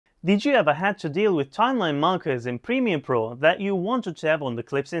Did you ever had to deal with timeline markers in Premiere Pro that you wanted to have on the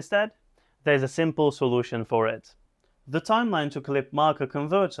clips instead? There's a simple solution for it. The Timeline to Clip Marker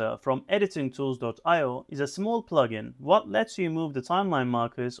Converter from editingtools.io is a small plugin what lets you move the timeline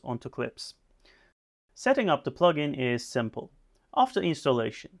markers onto clips. Setting up the plugin is simple. After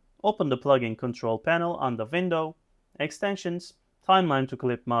installation, open the plugin control panel under Window, Extensions, Timeline to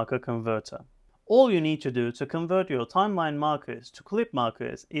Clip Marker Converter. All you need to do to convert your timeline markers to clip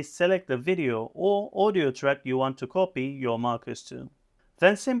markers is select the video or audio track you want to copy your markers to.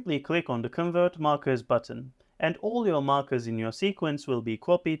 Then simply click on the Convert Markers button, and all your markers in your sequence will be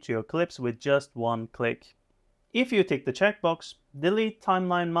copied to your clips with just one click. If you tick the checkbox, Delete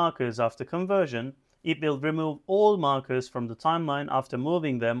Timeline Markers after conversion, it will remove all markers from the timeline after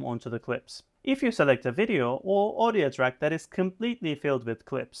moving them onto the clips. If you select a video or audio track that is completely filled with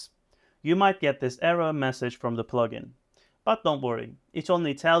clips, you might get this error message from the plugin. But don't worry, it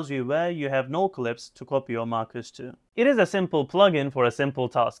only tells you where you have no clips to copy your markers to. It is a simple plugin for a simple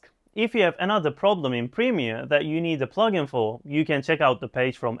task. If you have another problem in Premiere that you need a plugin for, you can check out the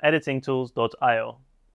page from editingtools.io.